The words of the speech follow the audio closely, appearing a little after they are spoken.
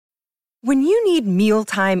When you need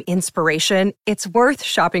mealtime inspiration, it's worth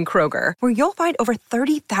shopping Kroger, where you'll find over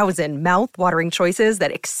 30,000 mouth-watering choices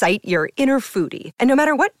that excite your inner foodie. And no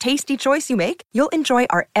matter what tasty choice you make, you'll enjoy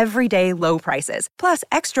our everyday low prices, plus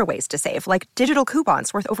extra ways to save, like digital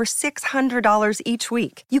coupons worth over $600 each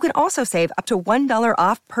week. You can also save up to $1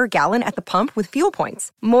 off per gallon at the pump with fuel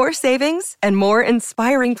points. More savings and more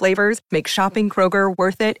inspiring flavors make shopping Kroger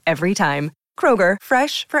worth it every time. Kroger,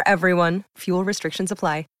 fresh for everyone. Fuel restrictions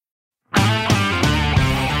apply.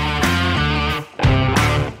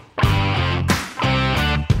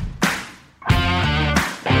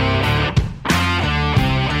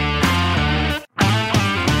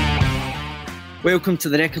 Welcome to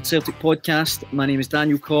the Record Celtic podcast. My name is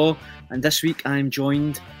Daniel Caw, and this week I'm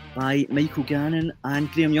joined by Michael Gannon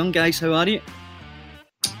and Graham Young. Guys, how are you?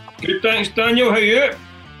 Good, thanks, Daniel. How are you?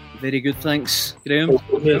 Very good, thanks, Graham.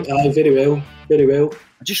 Very well, very well.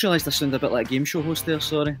 I just realised I sounded a bit like a game show host there,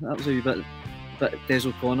 sorry. That was a wee bit Des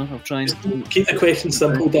O'Connor. I'll try and... Keep the questions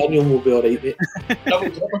simple, Daniel, we'll be alright, mate.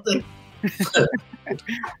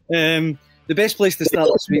 The best place to start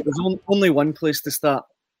this week, there's only one place to start,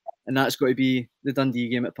 and that's got to be the Dundee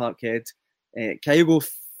game at Parkhead. Kyogo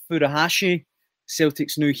Furuhashi,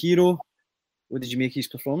 Celtic's new hero. What did you make of his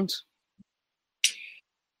performance?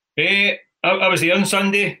 I was there on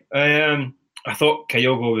Sunday. I thought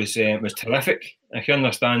Kyogo was terrific. I can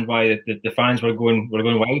understand why the fans were going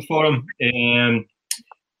wild for him.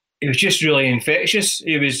 He was just really infectious.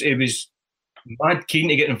 He was mad keen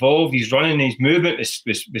to get involved. His running, his movement was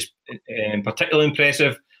particularly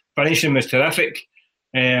impressive. Finishing was terrific.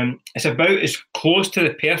 It's about as close to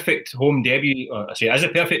the perfect home debut, or I say as a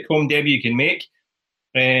perfect home debut you can make.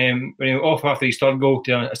 When he went off after his third goal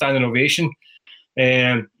to a standing ovation.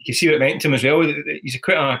 You can see what it meant to him as well. He's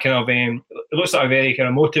quite a kind of it looks like a very kind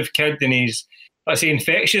of motive kid, and he's, let's say,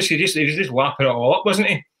 infectious. He was just lapping it all up, wasn't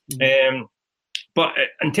he? Mm-hmm. But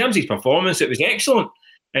in terms of his performance, it was excellent.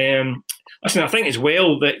 Listen, I think as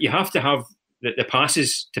well that you have to have the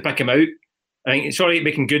passes to pick him out. I think it's all right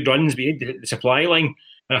making good runs, but you need the supply line,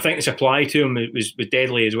 and I think the supply to him was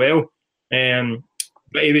deadly as well.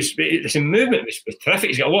 But his movement was terrific.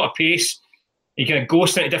 He's got a lot of pace. He kind of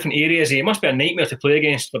goes into different areas. He must be a nightmare to play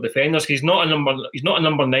against for defenders. He's not a number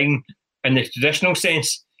 9 in the traditional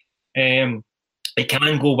sense. He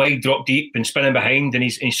can go wide, drop deep, and spin in behind, and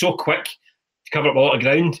he's so quick to cover up a lot of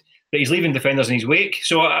ground that he's leaving defenders in his wake.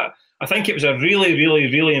 So I think it was a really, really,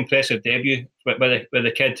 really impressive debut with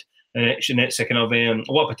the kid, and it's a kind of a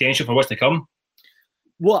lot of potential for what's to come.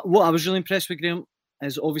 What I was really impressed with, Graham,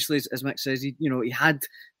 is obviously, as Mick says, he had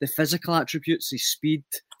the physical attributes, his speed,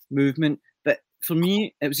 movement. But for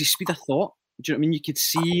me, it was his speed of thought. Do you know what I mean? You could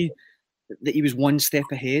see that he was one step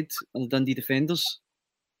ahead of the Dundee defenders.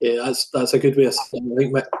 Yeah, that's a good way of saying it. I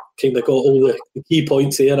think Mick kind of got all the key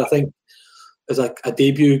points there. I think as a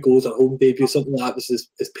debut goes, a home debut, something like that was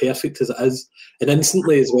as perfect as it is. And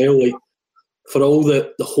instantly as well, like for all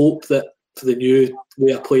the hope that for the new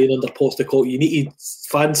way of playing under Postecoglou,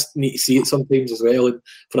 fans need to see it sometimes as well. And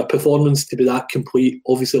for a performance to be that complete,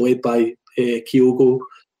 obviously led by Kyogo,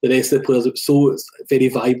 the rest of the players, it's very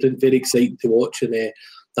vibrant, very exciting to watch, and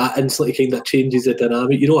that instantly kind of changes the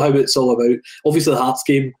dynamic. You know how it's all about. Obviously, the Hearts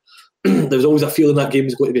game, there was always a feeling that game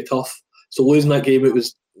was going to be tough. So losing that game, it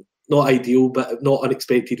was not ideal, but not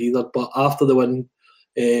unexpected either. But after the win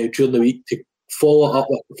during the week, to follow up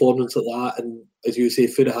with a performance like that, and as you say,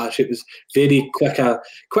 Furuhashi, it was very quicker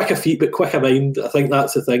feet, but quicker mind. I think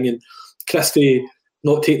that's the thing. And Christie,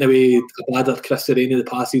 not taking away a bad or Christie or any of the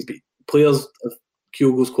passes, but players of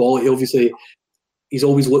Kyogo's quality, obviously, he's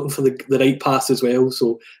always looking for the right pass as well.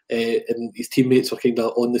 So, and his teammates were kind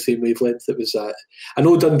of on the same wavelength. It was. I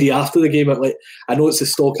know Dundee after the game. I know it's a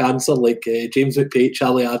stock answer, like James McPake,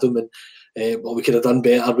 Charlie Adam, and we could have done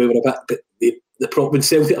better. We were a bit. But when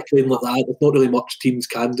Celtic are playing like that, there's not really much teams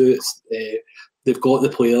can do. It's they've got the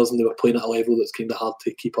players, and they were playing at a level that's kind of hard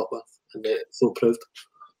to keep up with, and so proved.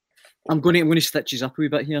 I'm going to stitch you up a wee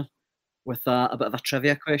bit here with a bit of a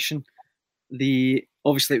trivia question.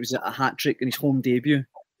 Obviously it was a hat-trick in his home debut.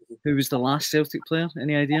 Who was the last Celtic player?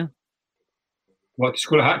 Any idea? What, to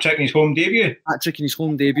score a hat-trick in his home debut? Hat-trick in his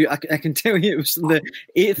home debut. I can tell you it was on the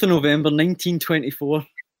 8th of November 1924.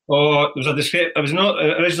 Oh, there was a discrepancy. It was not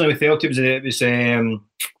originally with Celtic. It was is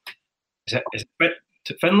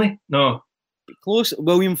it Finlay? No. Close.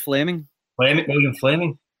 William Fleming. William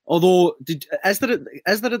Fleming. Although, is there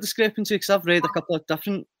a discrepancy? Because I've read a couple of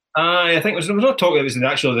different... I think there was no talk that it was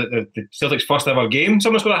the Celtic's first ever game.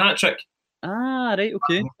 Someone's got a hat-trick. Ah, right,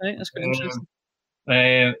 okay. Right, that's quite interesting.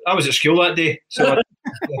 I was at school that day, so I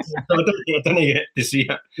didn't get to see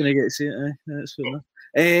it. Didn't get to see it, that's fair enough.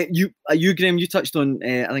 You Graham, you touched on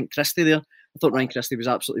I think Christie there. I thought Ryan Christie was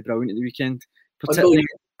absolutely brilliant at the weekend. Particularly,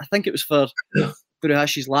 I think it was for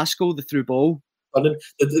Furuhashi's last goal, the through ball.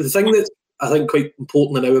 The thing that's I think quite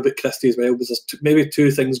important now about Christie as well was there's maybe two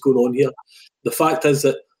things going on here. The fact is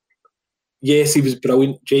that yes, he was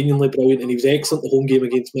brilliant, genuinely brilliant, and he was excellent the home game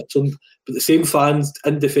against Midtjylland. But the same fans,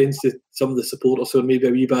 in defence to some of the supporters who were maybe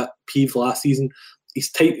a wee bit peeved last season, his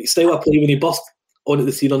style of play when he burst onto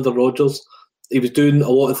the scene under Rodgers, he was doing a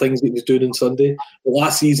lot of things that he was doing on Sunday. But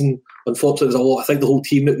last season, unfortunately, it was a lot. I think the whole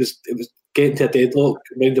team it was getting to a deadlock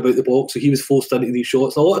round about the box, so he was forced into these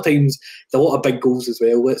shots. And a lot of times, a lot of big goals as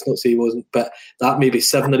well. Let's not say he wasn't, but that maybe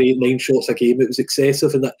 7 or 8, 9 shots a game, it was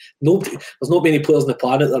excessive, and that there's not many players on the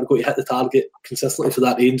planet that are going to hit the target consistently for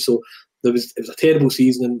that range. So it was a terrible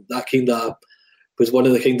season, and that kind of was one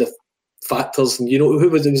of the kind of factors. And it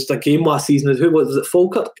was a game last season. Who was it?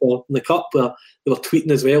 Falkirk in the cup where they were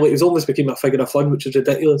tweeting as well. It was almost became a figure of fun, which was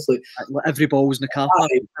ridiculous. Like every ball was in the car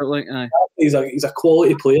park. He's a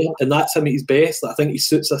quality player, and that's him at his best. I think he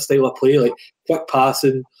suits a style of play, like quick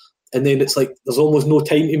passing, and then it's like there's almost no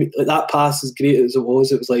time to like that pass as great as it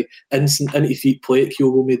was. It was like instant into feet play.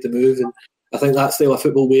 Kyogo made the move, and I think that style of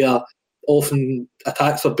football where often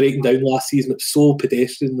attacks were breaking down last season. It's so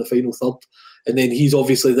pedestrian in the final third. And then he's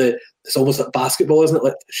obviously it's almost like basketball, isn't it?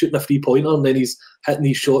 Like shooting a 3-pointer, and then he's hitting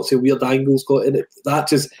these shots at weird angles. That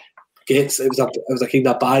just gets, it was a kind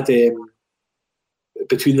of bad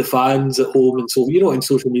between the fans at home and so, on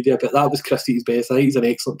social media, but that was Christie's best. I think he's an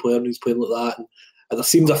excellent player and he's playing like that. And there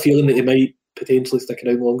seems a feeling that he might potentially stick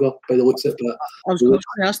around longer by the looks of it. But I was going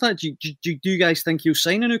to ask that. Do you guys think he'll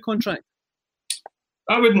sign a new contract?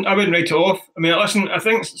 I wouldn't write it off. I mean, listen, I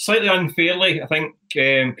think slightly unfairly, I think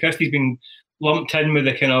Christie's been lumped in with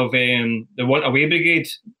the kind of the want away brigade.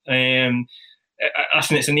 Listen,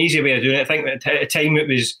 it's an easy way of doing it. I think at the time it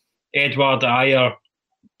was Edouard, Ayer,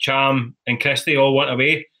 Cham and Christie all went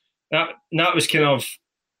away. That was kind of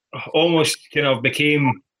almost kind of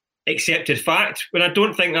became accepted fact, when I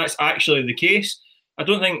don't think that's actually the case. I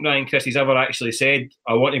don't think Ryan Christie's ever actually said,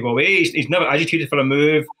 I want to go away. He's never agitated for a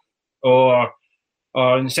move or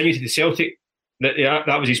insinuated to Celtic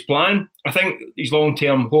that was his plan. I think his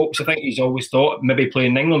long-term hopes, I think he's always thought maybe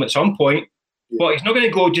playing in England at some point, but he's not going to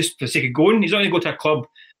go just for the sake of going. He's not going to go to a club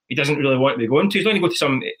he doesn't really want to be going to. He's not going to go to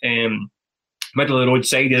some middle of the road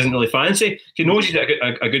side he doesn't really fancy. He knows he's at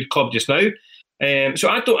a good club just now. So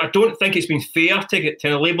I don't think it's been fair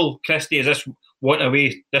to label Christie as this want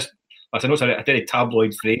away. I know it's a very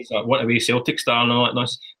tabloid phrase, want away Celtic star and all that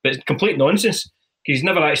nonsense, but it's complete nonsense. He's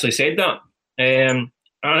never actually said that. And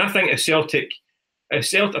I think if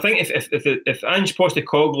Ange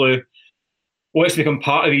Postecoglou wants to become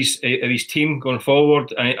part of his team going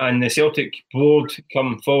forward, and the Celtic board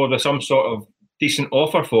come forward with some sort of decent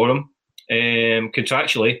offer for him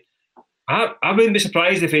contractually, I wouldn't be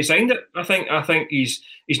surprised if he signed it. I think he's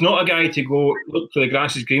not a guy to go look for the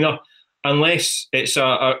grass is greener unless it's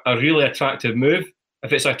a really attractive move.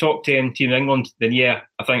 If it's a top 10 team in England, then yeah,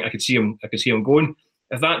 I think I could see him going.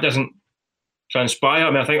 If that doesn't transpire,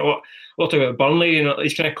 I mean, I think a lot about Burnley and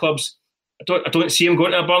these kind of clubs. I don't see him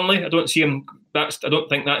going to Burnley. I don't think that's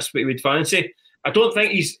what he would fancy. I don't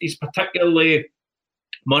think he's particularly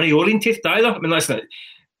money oriented either. I mean, listen,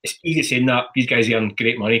 it's easy saying that these guys earn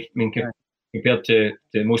great money. I mean, compared to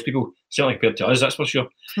most people, certainly compared to us, that's for sure.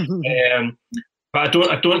 But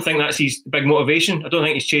I don't think that's his big motivation. I don't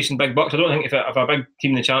think he's chasing big bucks. I don't think if a big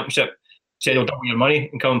team in the Championship said, "I'll double your money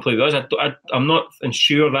and come and play with us," I'm not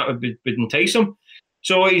sure that would entice him.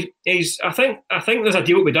 So he's. I think there's a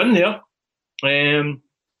deal to be done there.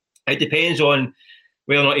 It depends on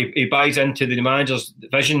whether or not he buys into the manager's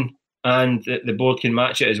vision and the board can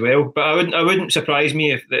match it as well. But I wouldn't surprise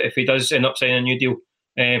me if he does end up signing a new deal.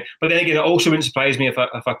 But then again, it also wouldn't surprise me if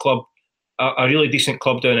a club, a really decent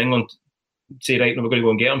club down in England, say, right, no, we're going to go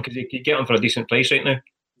and get him, because you could get him for a decent price right now.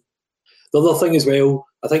 The other thing as well,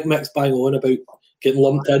 I think Mick's bang on about getting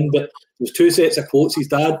lumped in, but there's two sets of quotes. His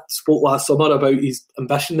dad spoke last summer about his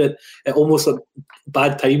ambition at almost a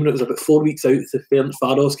bad time, and it was about 4 weeks out to the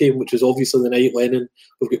Ferencváros game, which was obviously the night Lennon,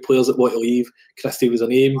 we've got players that want to leave, Christie was a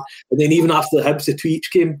name. And then even after the Hibs, the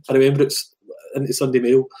Tweech game, I remember it's into Sunday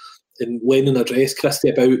Mail, and Lennon addressed Christie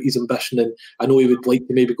about his ambition, and I know he would like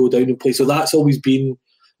to maybe go down and play. So that's always been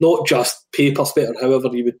not just paper spit or however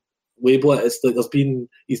you would label it. It's like there's been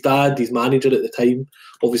his dad, his manager at the time,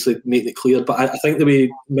 obviously making it clear. But I think the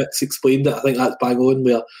way Mick's explained it, I think that's bang on,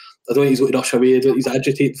 where I don't think he's going to rush away. He's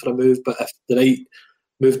agitating for a move, but if the right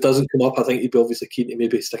move doesn't come up, I think he'd be obviously keen to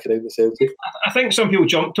maybe stick around with Celtic. I think some people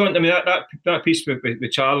jumped on it. I mean, that piece with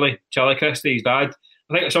Charlie Christie, his dad,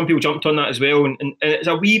 I think some people jumped on that as well, and it's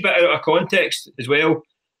a wee bit out of context as well,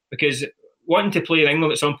 because wanting to play in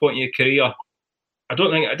England at some point in your career, I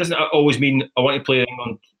don't think it doesn't always mean I want to play in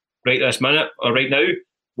England right this minute or right now.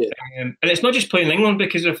 Yeah. And it's not just playing in England,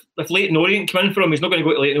 because if Leyton Orient come in for him, he's not going to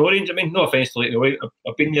go to Leyton Orient. I mean, no offence to Leyton Orient,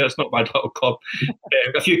 I've been there, it's not a bad little club.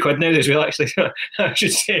 A few quid now as well, actually, I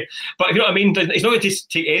should say. But you know what I mean? He's not going to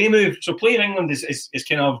take any move. So playing in England is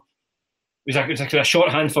kind of, it's like a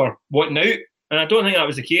shorthand for wanting out. And I don't think that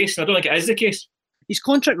was the case. And I don't think it is the case. His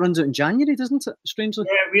contract runs out in January, doesn't it? Strangely.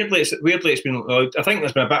 Yeah, weirdly it's been allowed. I think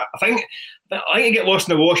there's been a bit. I think it get lost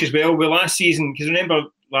in the wash as well with last season, because remember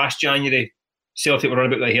last January Celtic were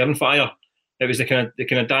on about the hair on fire. It was the kind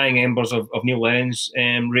of dying embers of Neil Lennon's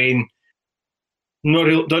reign.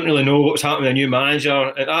 Don't really know what was happening with a new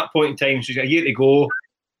manager at that point in time. So he's got a year to go.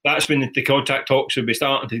 That's when the contract talks would be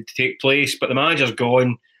starting to take place. But the manager's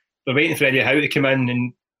gone. They're waiting for Eddie Howe to come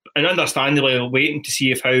in and understandably waiting to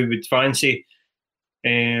see if Howe would fancy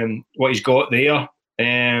what he's got there.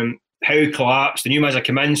 Howe collapsed. The new manager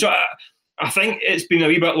come in. So I think it's been a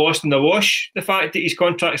wee bit lost in the wash, the fact that his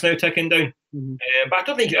contract's now ticking down. Mm-hmm. But I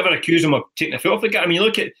don't think you ever accuse him of taking a foot off the gas. I mean, you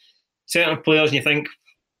look at certain players and you think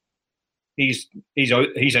he's out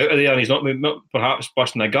of there and he's not perhaps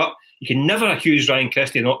busting a gut. You can never accuse Ryan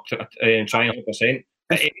Christie of not trying 100%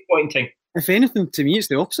 at any point in time. If anything, to me, it's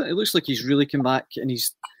the opposite. It looks like he's really come back and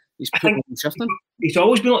he's putting on shifting. He's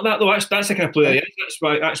always been like that, though. That's the kind of player he is.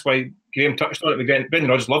 That's why Graham touched on it. Brendan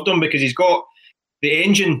Rodgers loved him, because he's got the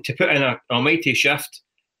engine to put in an almighty shift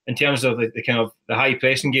in terms of the kind of the high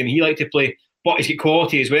pressing game he liked to play, but he's got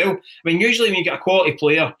quality as well. I mean, usually when you get a quality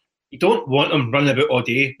player, you don't want them running about all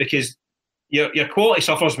day, because your quality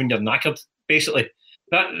suffers when you're knackered, basically.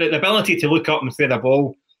 The ability to look up and thread a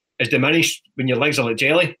ball is diminished when your legs are like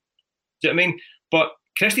jelly. Do you know what I mean? But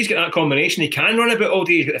Christie's got that combination. He can run about all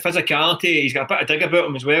day. He's got the physicality. He's got a bit of dig about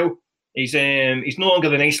him as well. He's no longer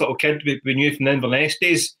the nice little kid we knew from the Inverness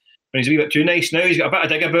days, when he's a wee bit too nice. Now he's got a bit of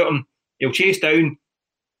dig about him. He'll chase down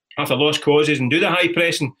after lost causes and do the high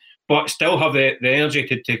pressing, but still have the energy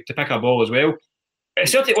to pick a ball as well. If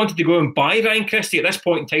Celtic wanted to go and buy Ryan Christie at this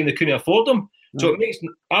point in time, they couldn't afford him. So it makes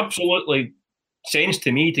absolutely sense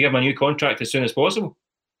to me to give him a new contract as soon as possible.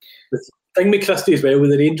 The thing with Christie as well,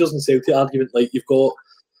 with the Rangers and Celtic argument, like you've got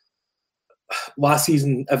last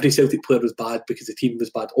season, every Celtic player was bad because the team was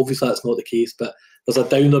bad. Obviously, that's not the case, but there's a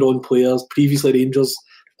downer on players. Previously, Rangers,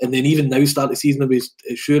 and then even now, start the season, maybe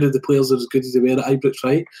sure the players are as good as they were at Ibrox,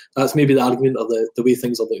 right? That's maybe the argument or the way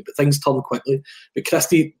things are looking. But things turn quickly. But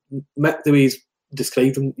Christie, Mick, the way he's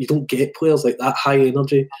described him, you don't get players like that high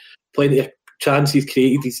energy, plenty of chance he's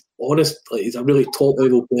created. He's honest, like he's a really top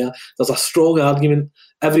level player. There's a strong argument.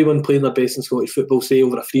 Everyone playing their best in Scottish football say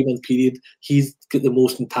over a 3-month period he's got the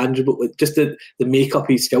most intangible, like just the makeup of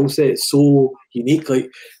his skill set is so unique,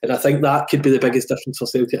 like, and I think that could be the biggest difference for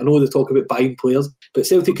Celtic. I know they talk about buying players, but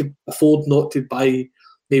Celtic could afford not to buy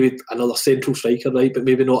maybe another central striker, right, but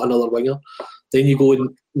maybe not another winger. Then you go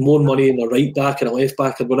in more money in a right back and a left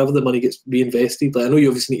back, and whenever the money gets reinvested, like I know you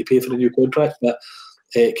obviously need to pay for a new contract, but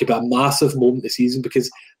it could be a massive moment this season,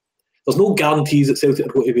 because there's no guarantees that Celtic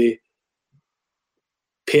are going to be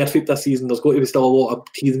perfect this season. There's going to be still a lot of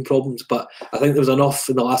teething problems, but I think there was enough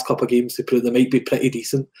in the last couple of games to prove they might be pretty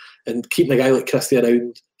decent, and keeping a guy like Christie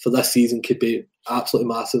around for this season could be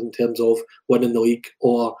absolutely massive in terms of winning the league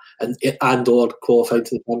or qualifying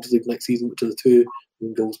to the Champions League next season, which are the two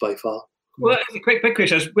main goals by far. Well, the quick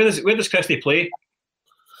question is, where does Christie play?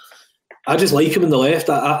 I just like him in the left.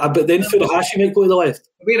 But then Furuhashi might go to the left.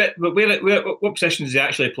 What position does he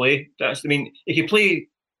actually play? He can play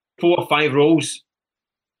 4 or 5 roles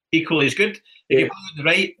equally as good. He can play on the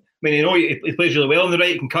right. I mean, you know, he plays really well on the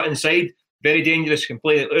right. He can cut inside, very dangerous. He can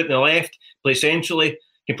play out on the left, play centrally.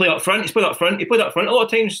 He can play up front. He's played up front. He played up front a lot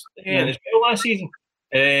of times as well last season.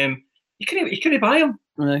 You couldn't buy him.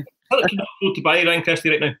 Right. I can afford to buy Ryan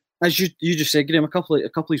Christie right now. As you just said, Graham, a couple of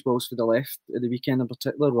his balls for the left at the weekend in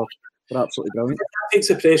particular were absolutely brilliant. That takes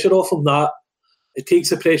the pressure off him. It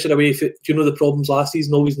takes the pressure away. Do you know the problems last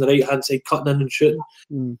season? Always on the right hand side, cutting in and shooting.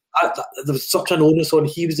 There was such an onus on.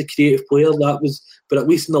 He was a creative player. But at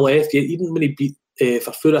least on the left, even when he beat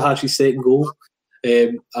for Furuhashi's second goal,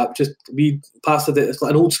 we passed it. It's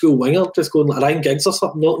like an old school winger, just going like Ryan Giggs or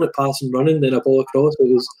something, knocking it past and running, then a ball across.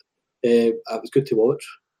 It was good to watch.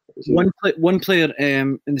 One player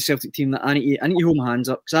in the Celtic team that I need to hold my hands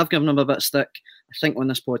up, because I've given him a bit of stick, I think, on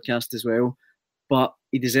this podcast as well, but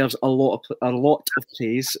he deserves a lot of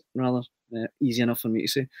praise, rather easy enough for me to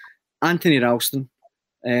say. Anthony Ralston.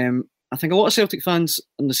 I think a lot of Celtic fans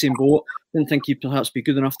in the same boat didn't think he'd perhaps be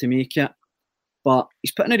good enough to make it, but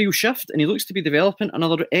he's put in a real shift and he looks to be developing.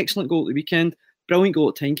 Another excellent goal at the weekend. brilliant goal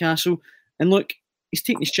at Tynecastle. And look, he's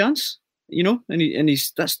taking his chance, you know, and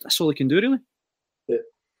he's that's all he can do, really. Yeah.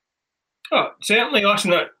 Oh, certainly,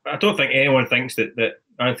 listen, I don't think anyone thinks that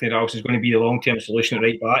Anthony Ralston is going to be the long-term solution at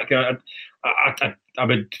right back. I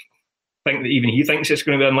would think that even he thinks it's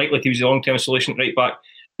going to be unlikely to be the long-term solution at right back.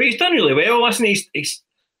 But he's done really well. Listen, he's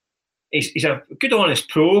a good, honest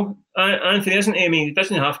pro, Anthony, isn't he? I mean, he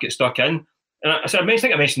doesn't have to get stuck in. And I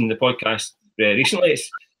think I mentioned in the podcast recently,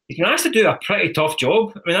 he's been asked to do a pretty tough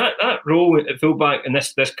job. I mean, that role at fullback in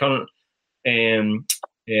this current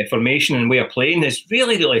formation and way of playing is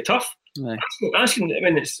really, really tough. Right. Asking, I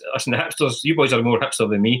mean, listen, the hipsters, you boys are more hipster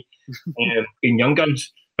than me, being young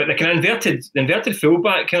guns. But the kind of inverted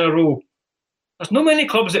fullback kind of role, there's not many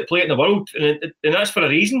clubs that play it in the world, and that's for a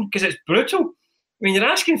reason, because it's brutal. I mean, you're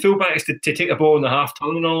asking fullbacks to take the ball in the half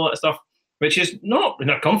turn and all that stuff, which is not in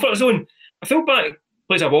their comfort zone. A fullback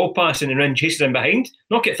plays a wall pass and then chases in behind,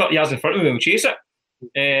 not get 30 yards in front of him and chase it.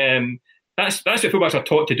 That's what fullbacks are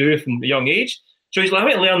taught to do from a young age. So he's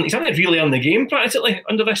having to relearn the game practically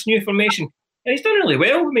under this new formation. And he's done really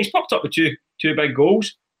well. I mean, he's popped up with two big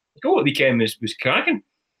goals. The goal at the weekend was cracking.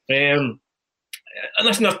 And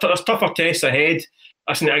listen, there's tougher tests ahead.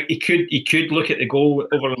 Listen, he could look at the goal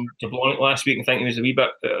over Jablonec last week and think he was a wee bit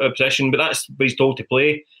out of position, but that's what he's told to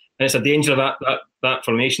play. And it's a danger of that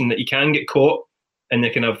formation that he can get caught in the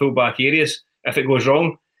kind of full-back areas if it goes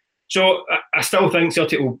wrong. So I still think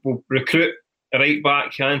Celtic will recruit a right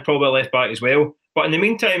back and probably a left back as well. But in the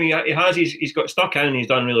meantime, he's got stuck in and he's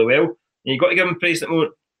done really well. And you've got to give him praise at the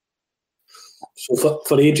moment. So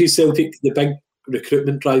for ages, Celtic, the big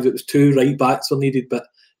recruitment drive, it was 2 right backs were needed, but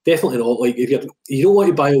definitely not. Like, if you don't want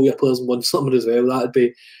to buy all your players in one summer as well, that'd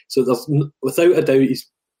be. So there's without a doubt he's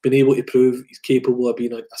been able to prove he's capable of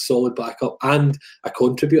being a solid backup and a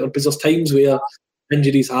contributor. Because there's times where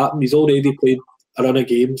injuries happen. He's already played a run of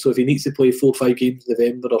games, so if he needs to play 4 or 5 games in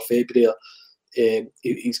November or February,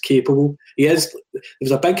 he's capable. He is. There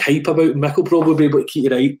was a big hype about him. Mick will probably be able to keep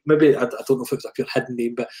it right. Maybe I don't know if it was a pure hidden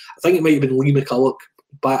name, but I think it might have been Lee McCulloch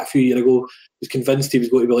back a few years ago. Was convinced he was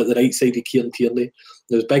going to be like the right side of Kieran Tierney.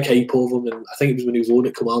 There was big hype of him, and I think it was when he was loaned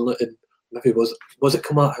at Kilmarnock, and maybe was it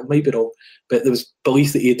Kilmarnock? I might be wrong, but there was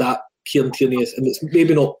belief that he had that Kieran Tierney, and it's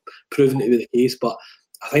maybe not proven to be the case, but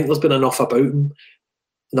I think there's been enough about him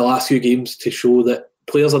in the last few games to show that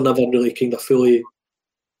players are never really kind of fully.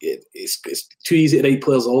 It's too easy to write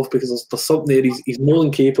players off because there's something there. He's more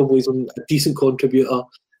than capable. He's a decent contributor. A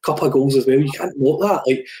couple of goals as well. You can't knock that.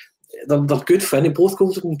 Like they're good fun. Both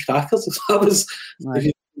goals have been crackers. I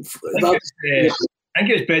think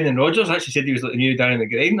it was Brendan Rodgers actually said he was like the new Darren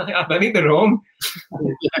McGrain. I might be wrong.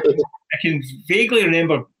 I can vaguely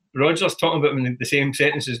remember Rodgers talking about him in the same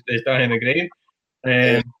sentence as Darren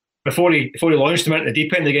McGrain before he launched him into the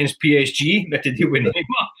deep end against PSG. That to deal with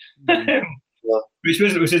Neymar. Which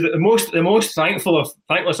was the most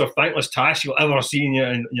thankless task you'll ever see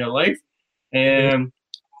in your life.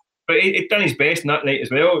 But he'd done his best in that night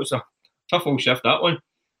as well. It was a tough old shift, that one.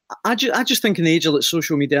 I just think in the age of like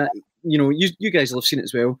social media, you know, you guys will have seen it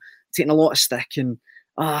as well, taking a lot of stick and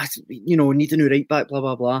need a new right back, blah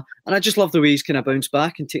blah blah. And I just love the way he's kind of bounced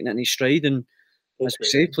back and taken it in his stride, and as we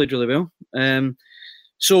say, played really well.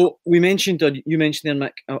 So you mentioned there,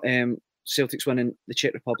 Mick, Celtic's winning the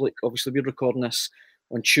Czech Republic. Obviously, we're recording this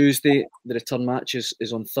on Tuesday. The return match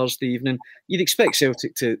is on Thursday evening. You'd expect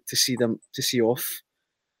Celtic to see off.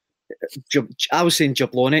 I was saying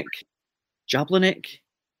Jablonec.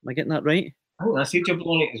 Am I getting that right? I say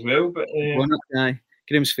Jablonec as well, but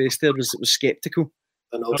Graham's face there was sceptical.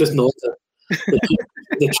 I know, just not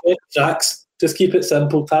the Czech Jacks. Just keep it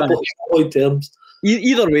simple. Tabloid terms.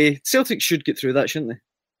 Either way, Celtic should get through that, shouldn't they?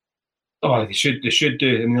 Oh, they should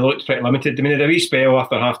do. I mean, they looked pretty limited. I mean, they had a wee spell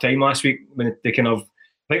after half time last week when they kind of, I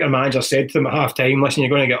think their manager said to them at half time, listen, you're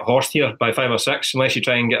going to get horsed here by 5 or 6 unless you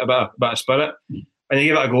try and get a bit of spirit. And they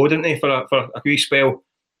gave it a go, didn't they, for a wee spell.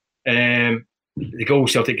 The goal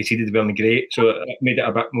Celtic conceded wasn't great, so it made it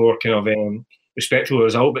a bit more kind of respectful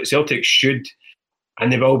result. But Celtic should,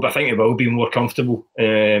 and they will, but I think they will be more comfortable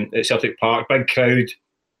at Celtic Park. Big crowd,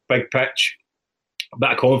 big pitch, a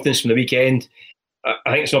bit of confidence from the weekend.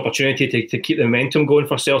 I think it's an opportunity to keep the momentum going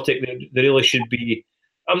for Celtic. They really should be.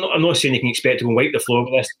 I'm not saying you can expect to go and wipe the floor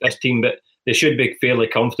with this team, but they should be fairly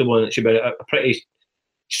comfortable, and it should be a pretty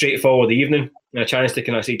straightforward evening and a chance to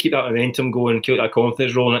kind of keep that momentum going, keep that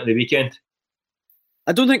confidence rolling into the weekend.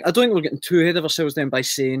 I don't think we're getting too ahead of ourselves then by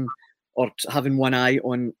saying or having one eye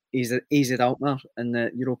on AZ Alkmaar in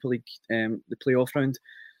the Europa League, the playoff round.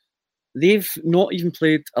 They've not even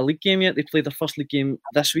played a league game yet. They played their first league game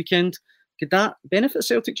this weekend. Could that benefit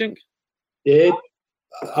Celtic, Jink? Yeah,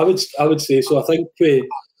 I would say so. I think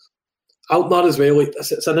Alkmaar as well. Like,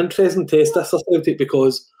 it's an interesting test this for Celtic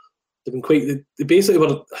because they've been quite. They basically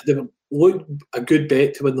they looked a good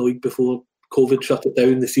bet to win the league before COVID shut it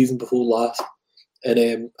down the season before last.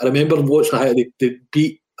 And I remember watching how they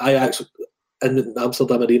beat Ajax in the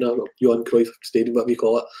Amsterdam Arena, or Johan Cruyff Stadium, whatever you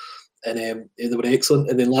call it. And they were excellent.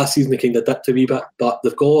 And then last season they kind of dipped a wee bit, but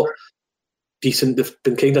they've got decent. They've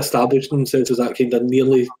been kind of established themselves as that kind of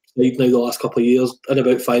nearly side now the last couple of years, and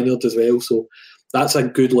about Feyenoord as well. So that's a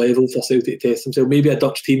good level for Celtic to test themselves. Maybe a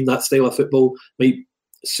Dutch team, that style of football might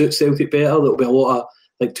suit Celtic better. There'll be a lot of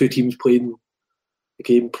like two teams playing the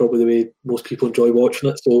game probably the way most people enjoy watching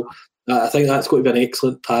it. So I think that's going to be an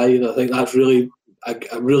excellent tie, and I think that's really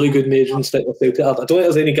a really good measuring stick with Celtic. I don't think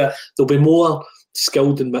there's any. There'll be more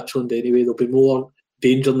skilled than Midtjylland anyway. There'll be more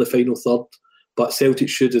danger in the final third. But Celtic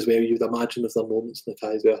should as well, you'd imagine, if there are moments in the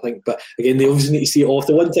tie as well, I think. But again, they obviously need to see it off.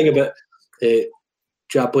 The one thing about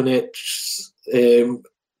Jablonec,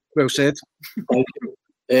 well said.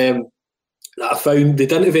 That I found they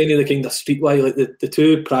didn't have any of the kind of streetwise, like the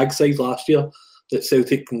two Prague sides last year that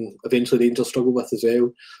Celtic and eventually Rangers struggled with as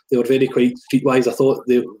well. They were very quite streetwise. I thought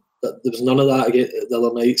that there was none of that again the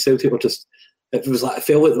other night. Celtic were just. It was like I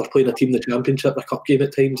felt like they were playing a team in the Championship, a cup game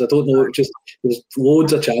at times. I don't know. It just there was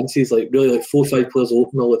loads of chances, like really like 4 or 5 players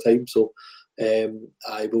open all the time. So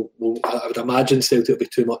I would imagine Celtic will be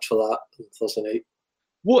too much for that on Thursday night.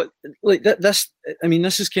 What like this? I mean,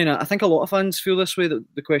 this is kind of. I think a lot of fans feel this way. That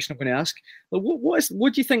the question I'm going to ask, like,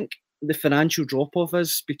 what do you think the financial drop off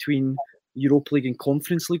is between Europa League and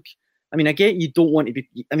Conference League? I mean, I get you don't want to be.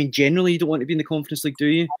 I mean, generally you don't want to be in the Conference League, do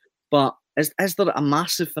you? But is there a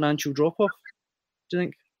massive financial drop off? Do you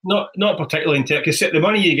think? Not particularly in terms, because the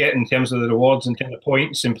money you get in terms of the rewards and terms of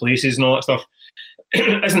points and places and all that stuff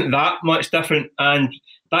isn't that much different, and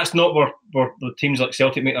that's not where the teams like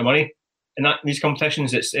Celtic make their money. In these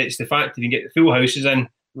competitions, it's the fact that you can get the full houses in,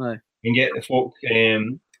 right. You can get the folk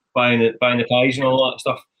buying the ties and all that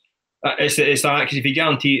stuff. It's that because if you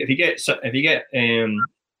get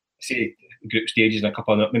say group stages and a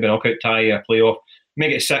couple of maybe a knockout tie, a playoff,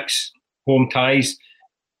 make it 6 home ties.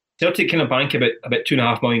 Celtic kind of bank about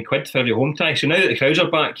 £2.5 million for every home tie. So now that the crowds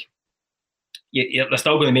are back, they're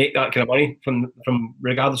still going to make that kind of money from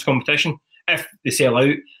regardless of competition if they sell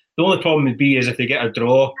out. The only problem would be is if they get a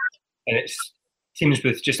draw and it's teams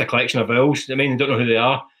with just a collection of vowels. I mean, they don't know who they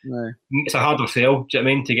are. No. It's a harder sell. Do you know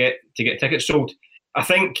what I mean to get tickets sold? I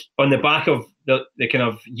think on the back of the kind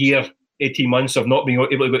of year, 18 months of not being able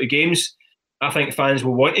to go to games, I think fans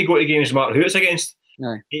will want to go to games no matter who it's against.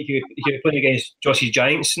 No. You could play against Joss's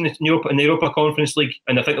Giants in the Europa Conference League,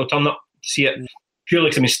 and I think they'll turn up to see it purely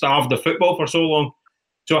because they've been starved of football for so long.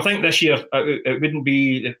 So I think this year it wouldn't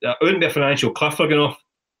be a financial cliff they're going off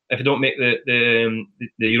if they don't make the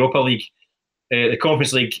Europa League, the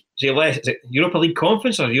Conference League. Is it Europa League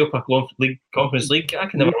Conference or Europa League Conference League? I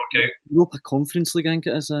can never work out. Europa Conference League, I think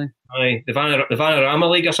it is. Aye, the Vanarama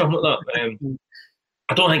League or something like that.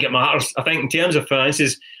 I don't think it matters. I think in terms of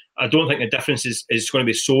finances, I don't think the difference is going to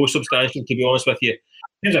be so substantial, to be honest with you.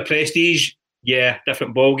 In terms of prestige, yeah,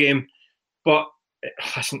 different ball game. But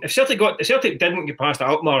listen, if Celtic didn't get past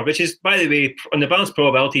Alkmaar, which is, by the way, on the balanced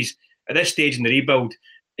probabilities at this stage in the rebuild,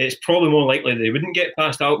 it's probably more likely they wouldn't get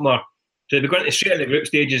past Alkmaar. So they'd be going to straight in the group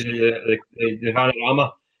stages of the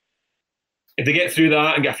Vanarama. If they get through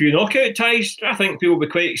that and get a few knockout ties, I think people will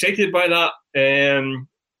be quite excited by that.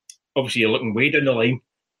 Obviously, you're looking way down the line.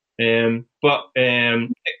 But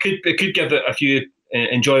it could give it a few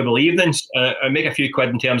enjoyable evenings and make a few quid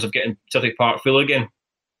in terms of getting Celtic Park full again.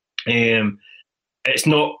 It's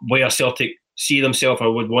not where Celtic see themselves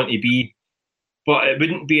or would want to be, but it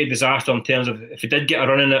wouldn't be a disaster in terms of if they did get a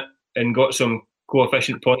run in it and got some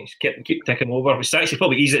coefficient points, keep ticking over. It's actually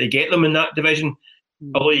probably easy to get them in that division,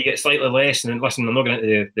 although you get slightly less. And listen, I'm not going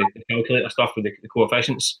into the calculator stuff with the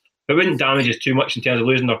coefficients. It wouldn't damage us too much in terms of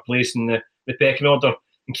losing their place in the pecking order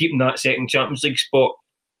and keeping that second Champions League spot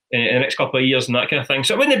in the next couple of years and that kind of thing.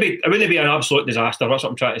 So it wouldn't be an absolute disaster. That's what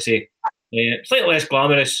I'm trying to say. Slightly less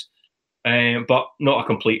glamorous, but not a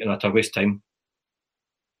complete and utter waste of time.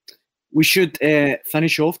 We should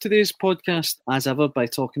finish off today's podcast, as ever, by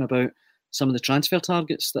talking about some of the transfer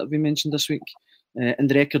targets that have been mentioned this week. In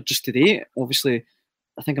the record just today, obviously,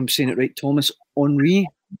 I think I'm saying it right, Thomas Henry,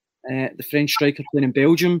 the French striker playing in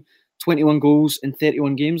Belgium, 21 goals in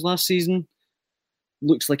 31 games last season.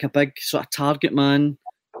 Looks like a big sort of target man,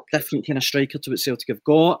 different kind of striker to what Celtic have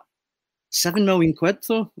got. £7 million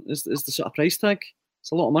though is the sort of price tag.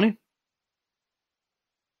 It's a lot of money.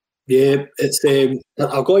 Yeah, it's.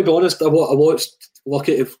 I've got to be honest. I watched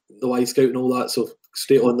Lucky the Y Scout and all that, so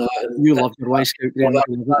straight on that. And you love your Y Scout, Graham.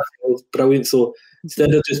 that was brilliant. So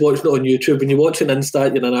instead of just watching it on YouTube, when you're watching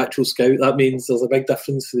Instat, you're an actual scout. That means there's a big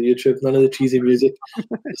difference to the YouTube. None of the cheesy music.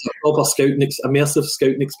 It's a proper immersive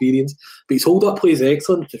scouting experience. But his hold-up play is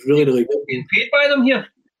excellent. It's really, really good. Being paid by them here,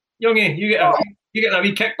 Youngie. You get a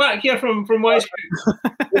wee kickback here from Y Scout.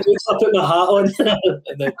 I put my hat on.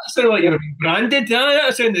 That sounded like you were being branded.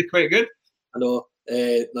 That sounded quite good. I know.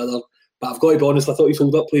 But I've got to be honest, I thought his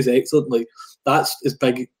hold-up play is excellent. Like, that's as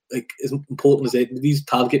big, like, as important as it. These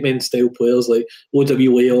target men style players, like, loads of wee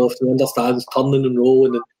layoffs, and understands turning and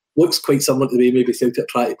rolling, and looks quite similar to the way maybe Celtic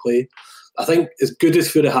try to play. I think as good as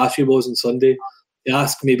Furuhashi was on Sunday, you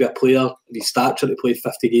ask maybe a player of his stature to play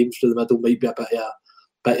 50 games through the middle might be a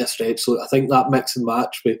bit of a stretch. So I think that mix and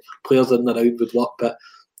match with players in and around would work. But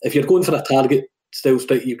if you're going for a target style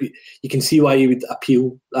strike, you can see why he would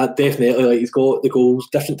appeal. Definitely, like, he's got the goals,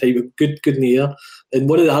 different type of good in the air. And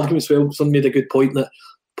one of the arguments, well, someone made a good point that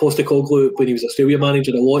Postecoglou, when he was Australia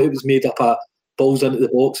manager, a lot it was made up of balls into the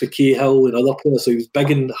box with Cahill and other players. So he was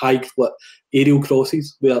big in high aerial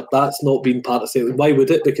crosses, where that's not been part of Celtic. Why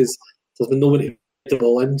would it? Because there's been no one to hit the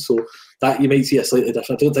ball in. So that you might see a slightly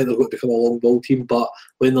different. I don't think they're going to become a long ball team, but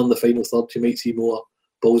when they're in the final third, you might see more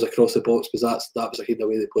balls across the box, because that was the kind of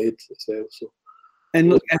way they played as well. So. And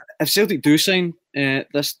look, if Celtic do sign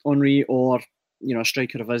this Henry or a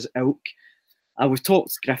striker of his ilk, we've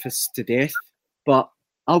talked Griffiths to death, but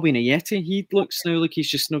Albian Ajeti, he looks now like he's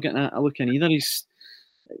just not getting a look in either. Is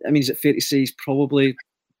it fair to say he's probably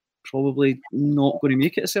not going to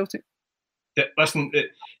make it at Celtic? Listen,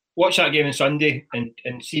 watch that game on Sunday and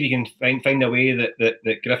see if you can find a way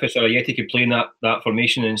that Griffiths or Ajeti could play in that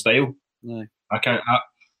formation and style. No. I can't.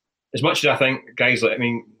 As much as I think guys like,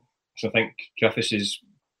 I think Griffiths is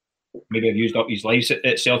maybe have used up his lives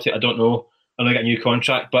at Celtic. I don't know. I know he got a new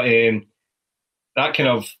contract, but that kind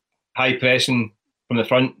of high pressing from the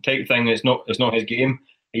front type thing is not his game.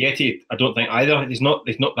 Ajeti, I don't think either. He's not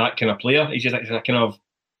that kind of player. He's just like a kind of.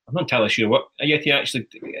 I'm not entirely sure what Ajeti actually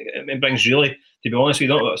brings. Really, to be honest, we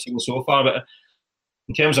don't know what I've seen so far. But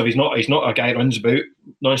in terms of he's not a guy who runs about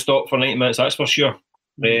non-stop for 90 minutes. That's for sure.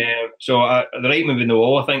 So the right move in the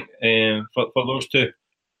wall, I think, for those two.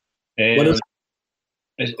 One of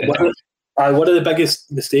the biggest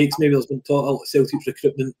mistakes, maybe there's been talk about Celtic's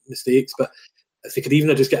recruitment mistakes, but if they could even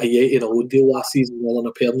have just get Ajeti in a loan deal last season rather than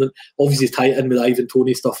a permanent, obviously it's tied in with Ivan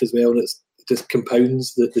Toney stuff as well, and it just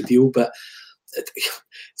compounds the deal. But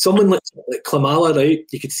someone like Klimala, right,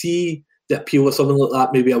 you could see the appeal of someone like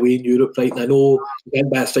that maybe away in Europe, right? And I know he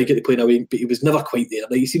went by a striker to play away, but he was never quite there.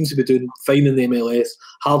 Like, he seems to be doing fine in the MLS,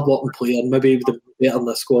 hard working player, maybe even better in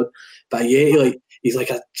the squad. But Ajeti, like, he's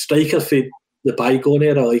like a striker for the bygone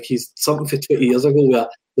era. Like, he's something for 20 years ago where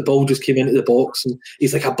the ball just came into the box, and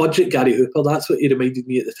he's like a budget Gary Hooper. That's what he reminded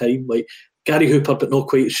me at the time. Like, Gary Hooper, but not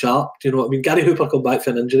quite as sharp. Do you know what I mean? Gary Hooper come back for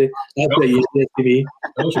an injury. That's what he is to me.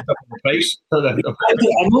 I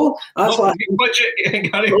know. That's what budget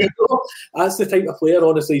Gary Hooper. That's the type of player,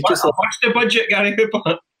 honestly. He's just what's the budget Gary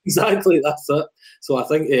Hooper? Exactly, that's it. So I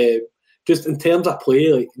think just in terms of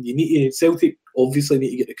play, like, Celtic obviously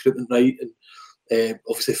need to get the recruitment right, and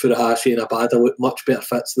obviously Furuhashi and Abada look much better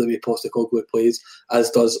fits the way Postecoglou plays, as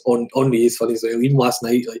does Henry is funny as well. Even last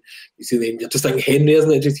night, like, you see them, you're just thinking Henry,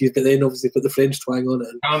 isn't it? But then obviously put the French twang on it.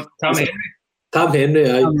 Tam Henry. Tam Henry,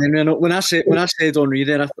 aye. Tam Henry. No, when I said Henry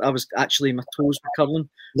there, I was actually, my toes were curling.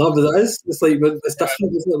 No, but it is. It's like, it's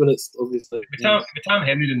different, isn't it? When it's obviously Tam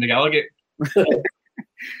Henry in the Gallagher.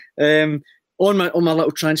 On my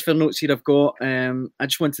little transfer notes here, I've got. I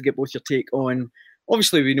just wanted to get both your take on.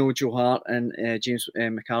 Obviously, we know Joe Hart and James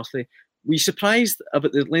McCarthy. Were you surprised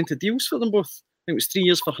about the length of deals for them both? I think it was 3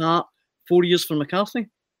 years for Hart, 4 years for McCarthy.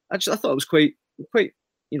 I thought it was quite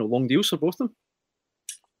long deals for both of them.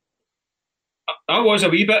 I was a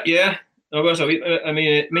wee bit, yeah. I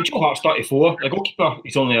Joe Hart's 34. The goalkeeper,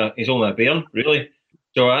 he's only a bairn, really.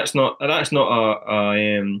 So that's not that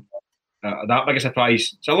big a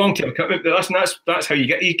surprise. It's a long-term commitment, but listen, that's how you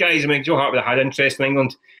get these guys. Joe Hart would have had interest in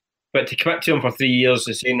England, but to commit to him for 3 years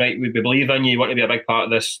is saying, right, we believe in you, you want to be a big part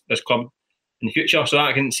of this club in the future. So that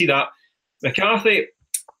I can see that. McCarthy,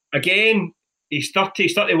 again, he's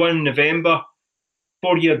 31 in November.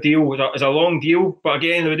 4-year deal is a long deal, but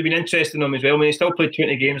again, there would have been interest in him as well. He still played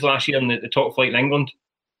 20 games last year in the top flight in England.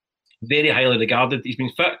 Very highly regarded. He's been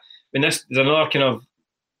fit. There's another kind of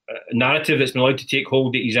narrative that's been allowed to take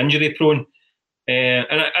hold that he's injury prone. And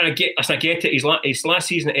I get it. His last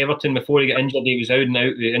season at Everton, before he got injured, he was out and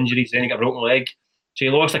out with injuries, then he got a broken leg. So he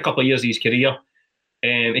lost a couple of years of his career.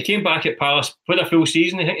 He came back at Palace, played a full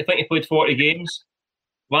season. I think he played 40 games.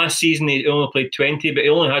 Last season he only played 20, but he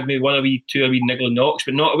only had maybe two or wee niggling knocks.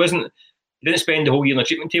 But it wasn't He didn't spend the whole year on the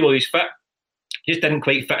treatment table. He was fit. He just didn't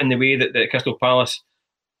quite fit in the way that Crystal Palace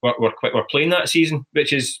were playing that season,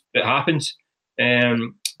 which is, it happens.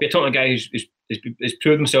 We're talking a guy who's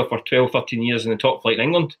proved himself for 12, 13 years in the top flight in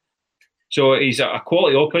England. So he's a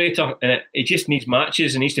quality operator, and he just needs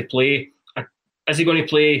matches and needs to play. Is he going to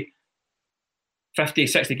play 50,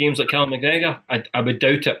 60 games like Callum McGregor? I would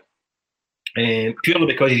doubt it. Purely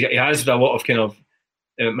because he has a lot of kind of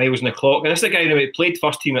miles on the clock. And this is the guy who played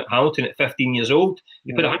first team at Hamilton at 15 years old.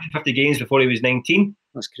 He played 150 games before he was 19.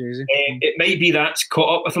 That's crazy. It might be that's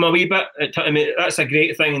caught up with him a wee bit. I mean, that's a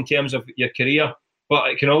great thing in terms of your career, but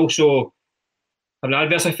it can also have an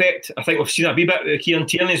adverse effect. I think we've seen a wee bit with Kieran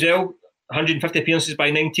Tierney as well. 150 appearances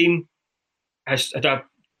by 19. Has had a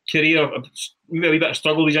career, maybe a wee bit of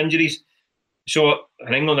struggle with his injuries. So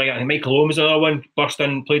in England, Michael Owen was another one. Burst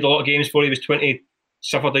in, played a lot of games before he was 20,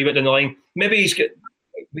 suffered a wee bit down the line. Maybe he's got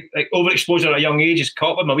overexposure at a young age, has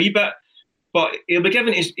caught up him a wee bit. But he'll be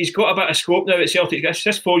given, he's got a bit of scope now at Celtic. It's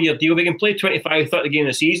this 4-year deal. They can play 25, 30 games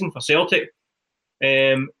a season for Celtic.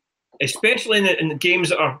 Especially in the games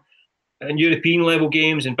that are in European level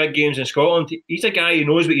games and big games in Scotland. He's a guy who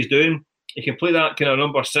knows what he's doing. He can play that kind of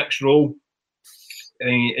number 6 role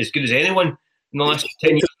as good as anyone in the last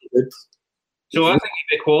 10 years. So I think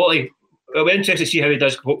he'd be quality. I'll be interested to see how he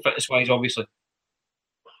does fitness-wise, obviously.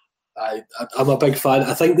 I'm a big fan.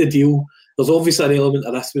 I think the deal, there's obviously an element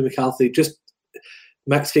of this with McCarthy. Just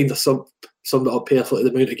Mick's kind of summed it up perfectly, the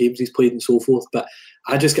amount of games he's played and so forth. But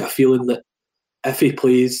I just get a feeling that if he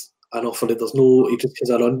plays enough and he just has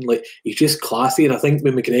a run, like, he's just classy. And I think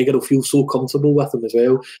with McGregor will feel so comfortable with him as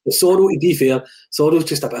well. But Sorrow, to be fair, Sorrow's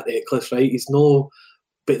just a bit reckless, right? He's no,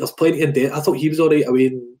 but there's plenty in debt. I thought he was alright away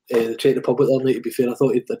in the Czech Republic the other night, to be fair. I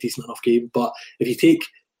thought he had a decent enough game. But if you take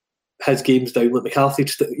his games down, like McCarthy,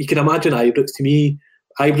 you can imagine Ibrox. To me,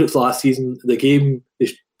 Ibrox last season, the game they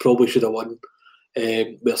probably should have won,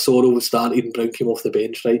 where Sorrow was started and Brown came off the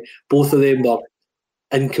bench, right? Both of them were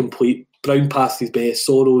incomplete. Brown passed his best,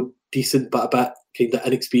 Sorrow decent but a bit kind of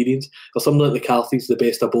inexperienced. Or something like McCarthy's the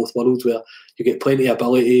best of both worlds, where you get plenty of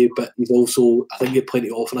ability, but he's also, I think, get plenty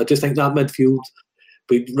off. And I just think that midfield,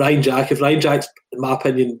 with Ryan Jack, if Ryan Jack's, in my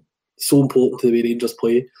opinion, so important to the way Rangers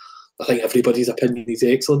play, I think everybody's opinion is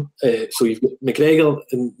excellent. So you've got McGregor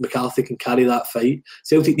and McCarthy can carry that fight.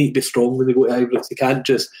 Celtic need to be strong when they go to Ibrox. They can't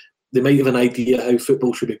just, they might have an idea how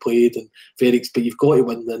football should be played, but you've got to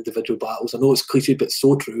win the individual battles. I know it's cliche, but it's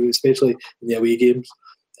so true, especially in the away games.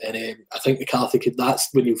 And I think McCarthy could, that's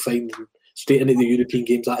when you'll find him straight into the European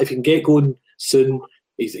games. If he can get going soon,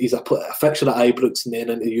 he's a fixture at Ibrox and then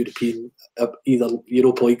into the European, either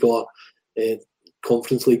Europa League or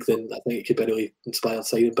Conference League, then I think it could be really inspired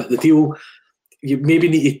signing. But the deal, you maybe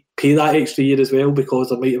need to pay that extra year as well, because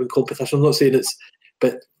there might have been competition. I'm not saying it's,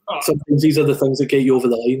 but sometimes these are the things that get you over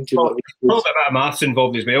the line. Do you know what I mean? Probably a bit of maths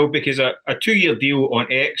involved as well, because a 2-year deal on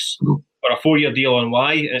X or a 4-year deal on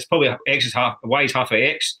Y, and it's probably X is half, Y is half of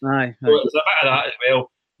X. Aye. So there's a bit of that as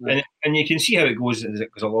well. And you can see how it goes as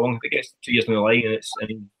it goes along. If it gets 2 years on the line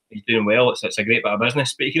and he's doing well, it's a great bit of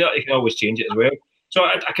business. But you can always change it as well. So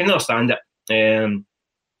I can understand it. And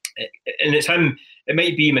it's him. It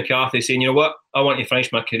might be McCarthy saying, you know what, I want to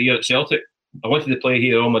finish my career at Celtic. I wanted to play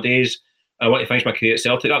here all my days. I want to finish my career at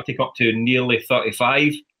Celtic. That'll take up to nearly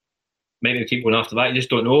 35. Maybe he'll keep going after that. You just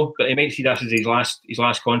don't know. But he might see this as his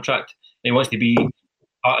last contract. And he wants to be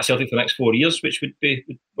part of Celtic for the next 4 years, which would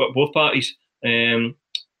be both parties.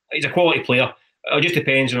 He's a quality player. It just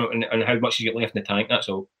depends on how much he's got left in the tank. That's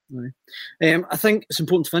all. Right. I think it's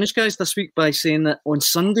important to finish, guys, this week by saying that on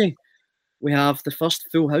Sunday we have the first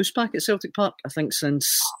full house pack at Celtic Park, I think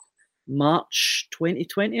since March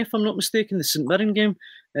 2020, if I'm not mistaken, the St Mirren game.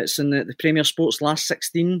 It's in the Premier Sports last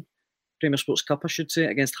 16, Premier Sports Cup, I should say,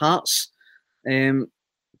 against Hearts.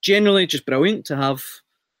 Generally, just brilliant to have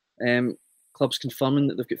clubs confirming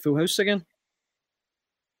that they've got full house again.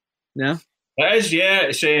 Yeah. It is, yeah.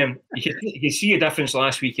 It's you can see a difference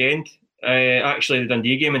last weekend. Actually, the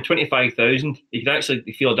Dundee game in 25,000, you could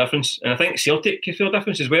actually feel a difference, and I think Celtic could feel a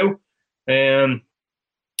difference as well.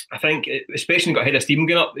 I think, especially got ahead of steam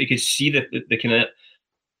going up, you could see the kind of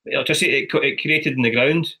electricity it created in the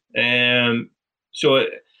ground. So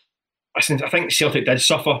I think Celtic did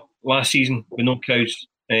suffer last season with no crowds.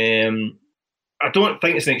 I don't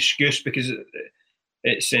think it's an excuse, because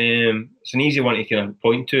it's an easy one to kind of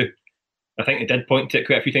point to. I think it did point to it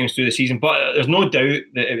quite a few times through the season, but there's no doubt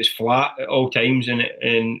that it was flat at all times, and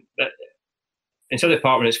Celtic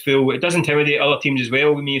Park when it's full, it does intimidate other teams as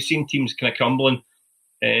well. I mean, you've seen teams kind of crumbling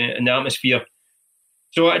in the atmosphere,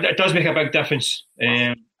 so it does make a big difference.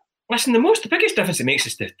 listen, the biggest difference it makes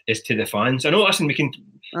is to the fans. I know, listen, we can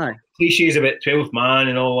cliches about 12th man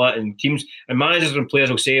and all that, and teams and managers and players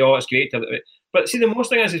will say, "Oh, it's great," but see, the most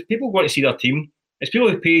thing is people want to see their team. It's people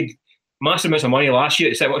who paid massive amounts of money last year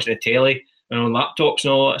to sit watching the telly and on laptops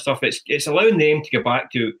and all that stuff. It's allowing them to get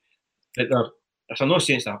back to that. I'm not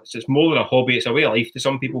saying it's more than a hobby. It's a way of life to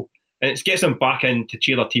some people, and it gets them back in to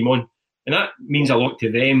cheer their team on, and that means a lot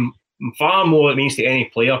to them. Far more than it means to any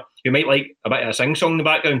player who might like a bit of a sing-song in the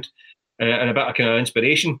background and a bit of kind of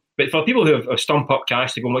inspiration. But for people who have stump up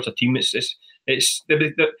cash to go and watch a team, it's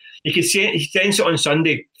you could sense it on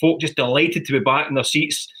Sunday. Folk just delighted to be back in their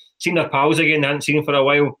seats, seeing their pals again. They hadn't seen them for a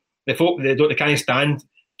while. The folk they can't stand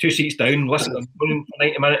 2 seats down, listen to them for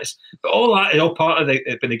 90 minutes. But all that is all part of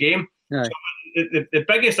the game. Yeah. So the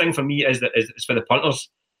biggest thing for me is for the punters.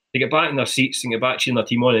 To get back in their seats and get back cheering their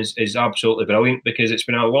team on is absolutely brilliant, because it's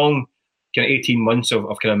been a long kind of 18 months of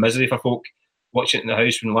kind of misery for folk watching it in the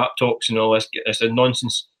house with laptops and all this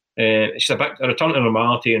nonsense. It's a return to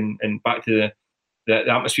normality and back to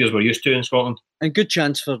the atmospheres we're used to in Scotland. And good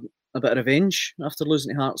chance for a bit of revenge after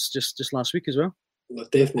losing to Hearts just last week as well. Well,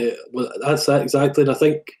 definitely. Well, that's that exactly. And I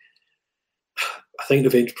think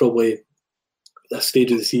revenge probably at this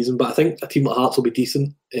stage of the season, but I think a team like Hearts will be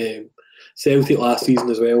decent. Celtic last season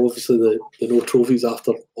as well, obviously the no trophies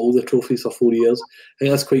after all the trophies for 4 years. I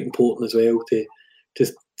think that's quite important as well to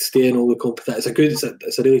stay in all the competition.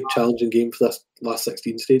 It's a really challenging game for this last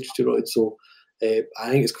 16 stage, Gerard. So I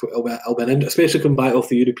think it'll be an especially coming back off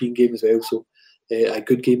the European game as well. So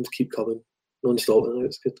good games keep coming non-stop, and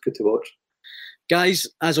it's good to watch. Guys,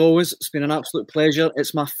 as always, it's been an absolute pleasure.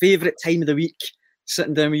 It's my favourite time of the week,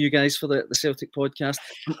 sitting down with you guys for the Celtic podcast.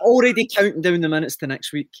 I'm already counting down the minutes to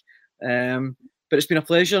next week. But it's been a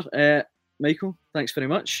pleasure. Michael, thanks very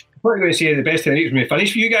much. I thought you were going to say the best thing of the week was when we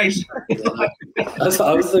finish for you guys. That's what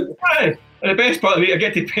I was thinking. And the best part of the week, I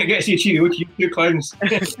get to see you two clowns.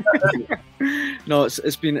 No,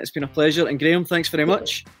 it's been a pleasure. And Graham, thanks very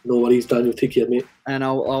much. No worries, Daniel. Take care, mate. And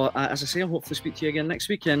I'll as I say, I'll hopefully speak to you again next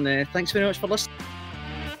week. And thanks very much for listening.